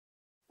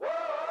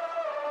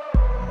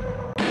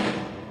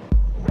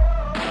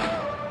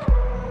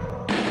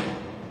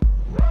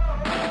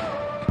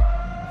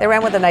They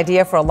ran with an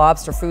idea for a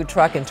lobster food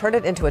truck and turned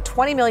it into a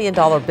 $20 million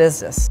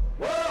business.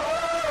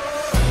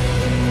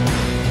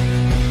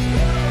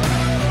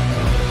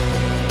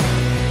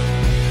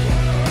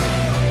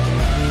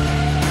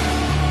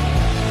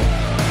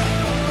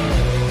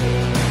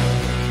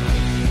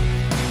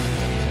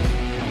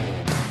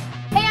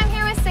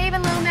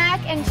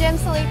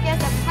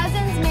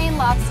 Maine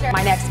Lobster.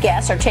 My next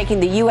guests are taking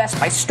the U.S.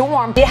 by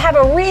storm. They have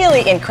a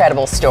really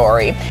incredible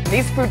story.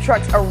 These food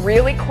trucks are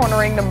really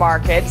cornering the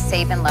market.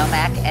 Sabin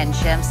Lomack and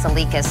Jim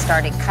Salikas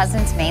started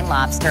Cousins Maine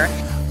Lobster.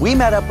 We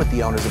met up with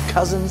the owners of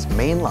Cousins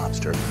Maine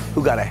Lobster,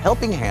 who got a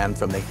helping hand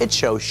from the hit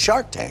show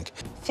Shark Tank.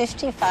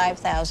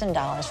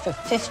 $55,000 for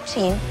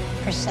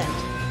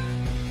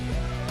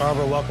 15%.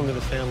 Barbara, welcome to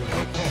the family.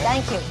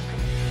 Thank you.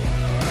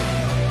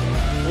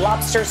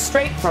 Lobster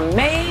straight from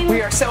Maine.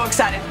 We are so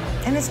excited.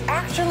 And it's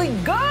actually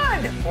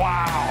good.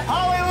 Wow.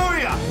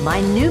 Hallelujah.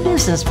 My new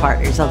business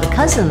partners are the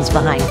cousins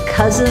behind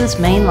Cousins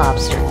Maine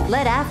Lobster.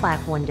 Let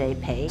Aflac One Day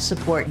Pay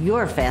support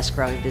your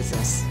fast-growing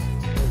business.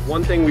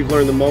 One thing we've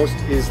learned the most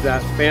is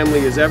that family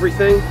is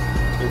everything,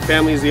 and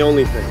family is the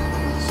only thing.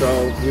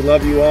 So we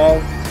love you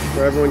all.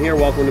 For everyone here,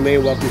 welcome to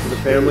Maine, welcome to the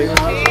family.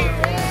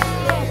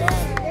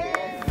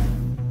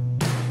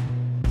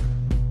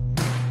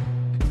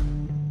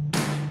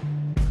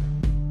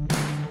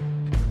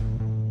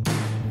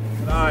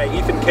 I,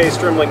 Ethan K.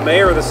 Strimling,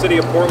 Mayor of the City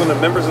of Portland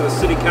and members of the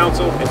City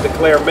Council, and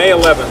declare May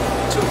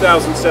 11th,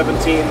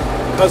 2017,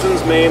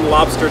 Cousins Maine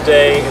Lobster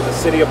Day in the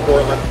City of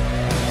Portland.